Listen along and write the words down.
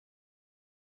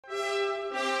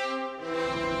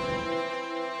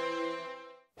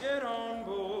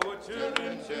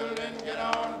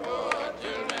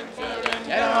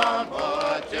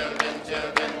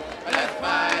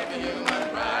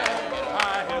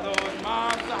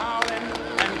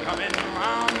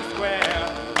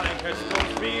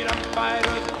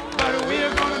fighters, but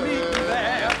we're gonna meet you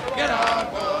there. Get on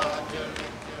board.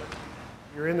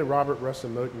 You're in the Robert Russa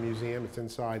Moton Museum. It's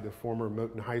inside the former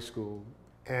Moton High School.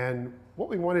 And what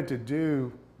we wanted to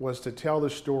do was to tell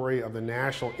the story of the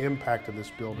national impact of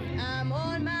this building. I'm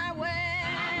on my way.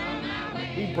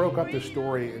 We broke up the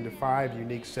story into 5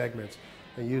 unique segments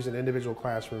and used an individual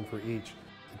classroom for each.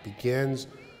 It begins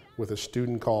with a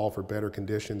student call for better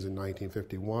conditions in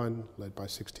 1951, led by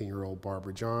 16-year-old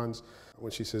Barbara Johns,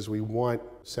 when she says, "We want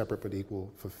separate but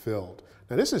equal fulfilled."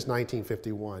 Now this is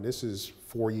 1951. This is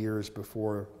 4 years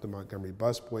before the Montgomery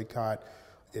bus boycott.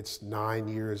 It's 9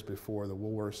 years before the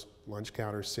Woolworths lunch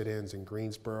counter sit-ins in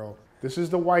Greensboro. This is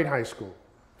the white high school,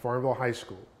 Farmville High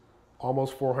School.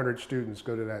 Almost 400 students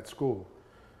go to that school.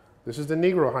 This is the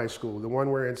Negro High School, the one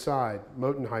we're inside,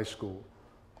 Moton High School.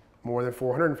 More than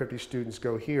 450 students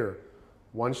go here.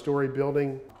 1-story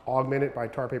building, augmented by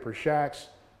tar paper shacks,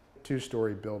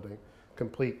 2-story building,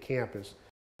 complete campus.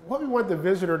 What we want the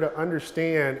visitor to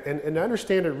understand, and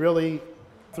understand it really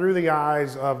through the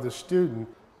eyes of the student,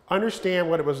 understand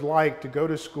what it was like to go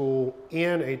to school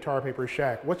in a tar paper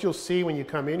shack. What you'll see when you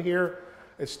come in here,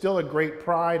 it's still a great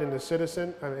pride in the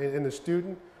citizen, in the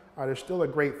student. There's still a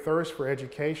great thirst for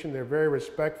education. They're very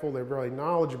respectful, they're very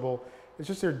knowledgeable. It's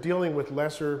just they're dealing with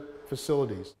lesser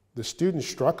facilities. The students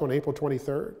struck on April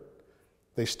 23rd.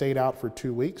 They stayed out for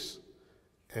 2 weeks.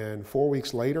 And 4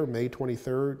 weeks later, May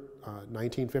 23rd,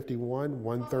 1951,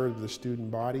 1/3 of the student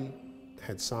body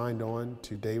had signed on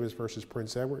to Davis versus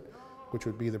Prince Edward, which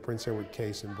would be the Prince Edward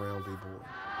case in Brown v. Board.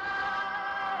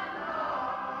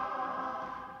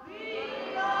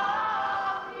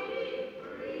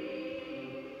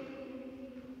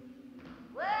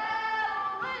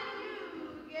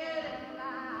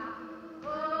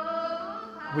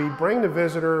 We bring the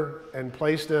visitor and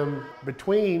place them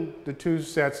between the 2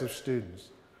 sets of students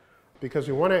because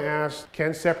we want to ask,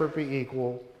 can separate be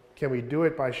equal? Can we do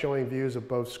it by showing views of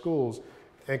both schools?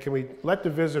 And can we let the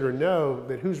visitor know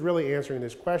that who's really answering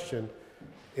this question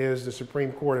is the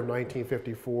Supreme Court of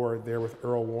 1954 there with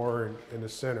Earl Warren in the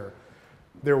center.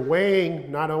 They're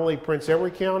weighing not only Prince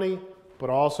Edward County, but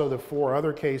also the 4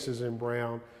 other cases in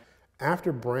Brown.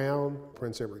 After Brown,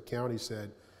 Prince Edward County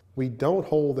said, "We don't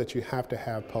hold that you have to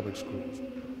have public schools."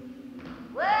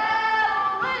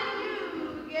 Well, when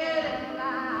you get in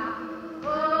my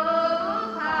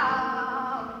old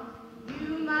house,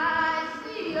 you might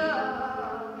see a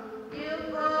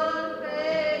different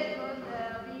face, but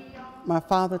there'll be on. My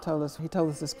father told us,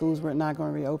 the schools were not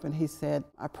going to reopen. He said,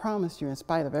 "I promise you, in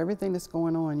spite of everything that's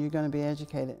going on, you're going to be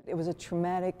educated." It was a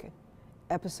traumatic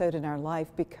episode in our life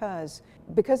because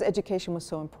education was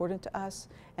so important to us,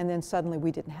 and then suddenly we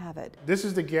didn't have it. This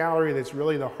is the gallery that's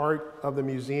really the heart of the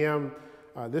museum.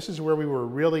 This is where we were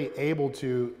really able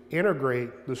to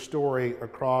integrate the story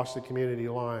across the community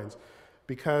lines,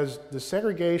 because the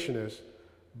segregationists,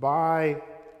 by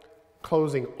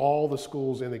closing all the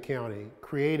schools in the county,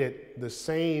 created the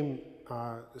same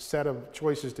set of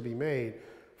choices to be made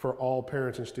for all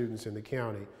parents and students in the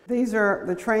county. These are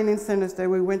the training centers that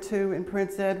we went to in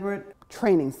Prince Edward.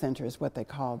 Training center is what they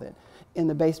called it, in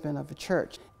the basement of a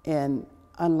church. And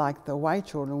unlike the white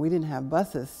children, we didn't have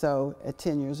buses, so at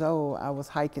 10 years old, I was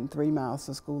hiking 3 miles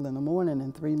to school in the morning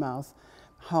and 3 miles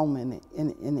home in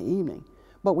the evening.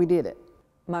 But we did it.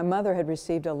 My mother had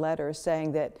received a letter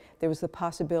saying that there was the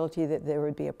possibility that there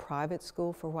would be a private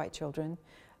school for white children,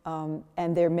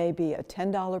 and there may be a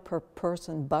 $10 per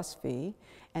person bus fee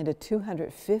and a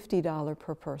 $250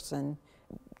 per person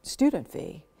student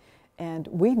fee. And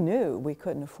we knew we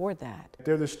couldn't afford that.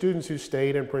 They're the students who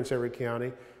stayed in Prince Edward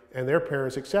County, and their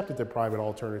parents accepted the private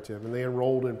alternative, and they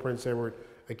enrolled in Prince Edward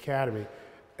Academy.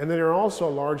 And then there are also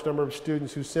a large number of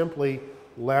students who simply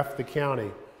left the county.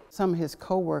 Some of his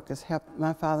co-workers helped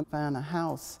my father find a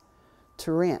house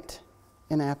to rent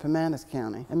in Appomattox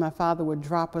County. And my father would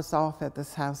drop us off at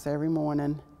this house every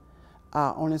morning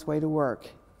on his way to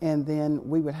work. And then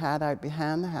we would hide out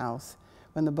behind the house.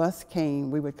 When the bus came,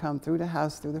 we would come through the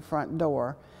house, through the front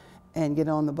door, and get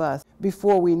on the bus.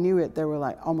 Before we knew it, there were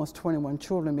like almost 21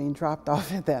 children being dropped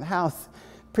off at that house,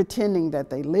 pretending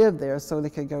that they lived there so they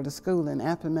could go to school in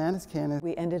Appomattox County.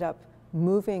 We ended up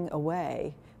moving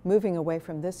away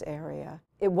from this area.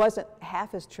 It wasn't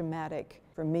half as traumatic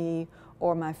for me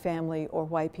or my family or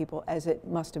white people as it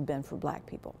must have been for black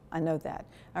people. I know that.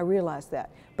 I realize that.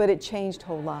 But it changed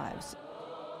whole lives.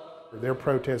 Their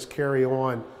protests carry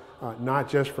on not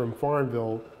just from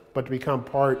Farmville, but to become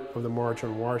part of the March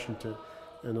on Washington.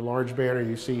 And the large banner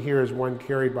you see here is one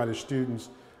carried by the students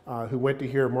who went to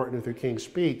hear Martin Luther King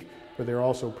speak, but they're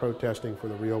also protesting for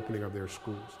the reopening of their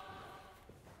schools.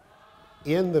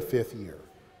 In the 5th year,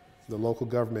 the local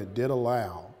government did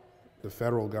allow the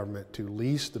federal government to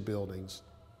lease the buildings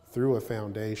through a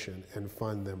foundation and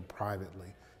fund them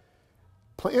privately.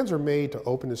 Plans are made to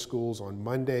open the schools on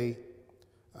Monday,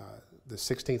 the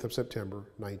 16th of September,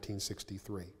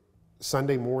 1963.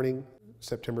 Sunday morning,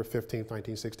 September 15th,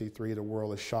 1963, the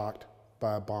world is shocked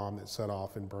by a bomb that set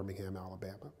off in Birmingham,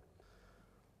 Alabama.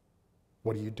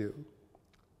 What do?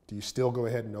 Do you still go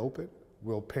ahead and open?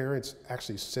 Will parents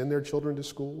actually send their children to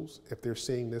schools if they're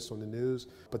seeing this on the news?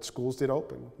 But schools did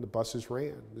open, the buses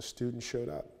ran, the students showed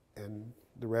up, and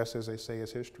the rest, as they say,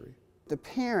 is history. The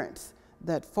parents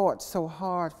that fought so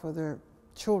hard for their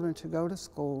children to go to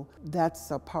school,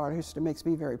 that's a part of history that makes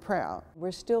me very proud.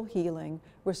 We're still healing,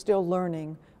 we're still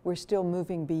learning, we're still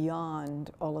moving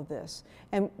beyond all of this.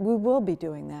 And we will be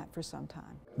doing that for some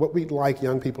time. What we'd like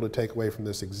young people to take away from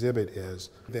this exhibit is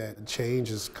that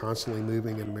change is constantly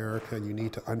moving in America, and you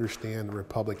need to understand the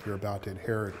republic you're about to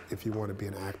inherit if you want to be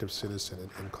an active citizen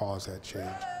and cause that change.